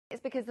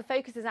because the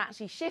focus has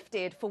actually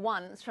shifted for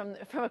once from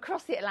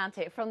across the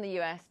Atlantic, from the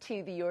US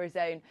to the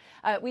Eurozone.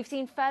 We've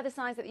seen further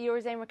signs that the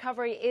Eurozone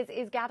recovery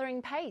is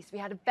gathering pace. We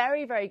had a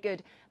very, very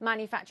good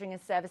manufacturing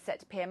and service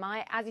sector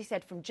PMI, as you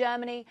said, from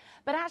Germany,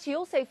 but actually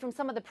also from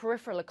some of the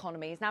peripheral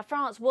economies. Now,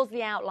 France was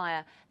the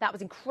outlier. That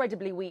was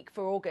incredibly weak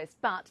for August,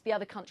 but the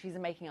other countries are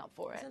making up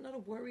for it. Is that not a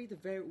worry?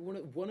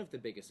 One of the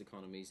biggest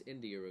economies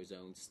in the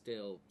Eurozone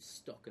still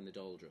stuck in the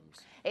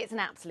doldrums. It's an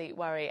absolute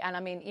worry. And I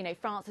mean, you know,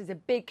 France is a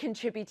big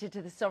contributor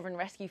to the Sovereign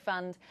Rescue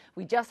Fund.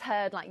 We just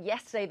heard, like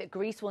yesterday, that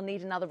Greece will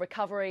need another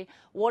recovery.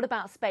 What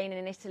about Spain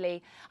and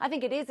Italy? I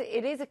think it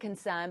is a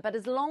concern, but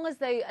as long as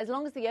the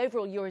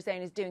overall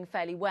Eurozone is doing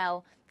fairly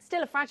well,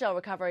 still a fragile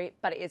recovery,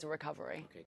 but it is a recovery. Okay.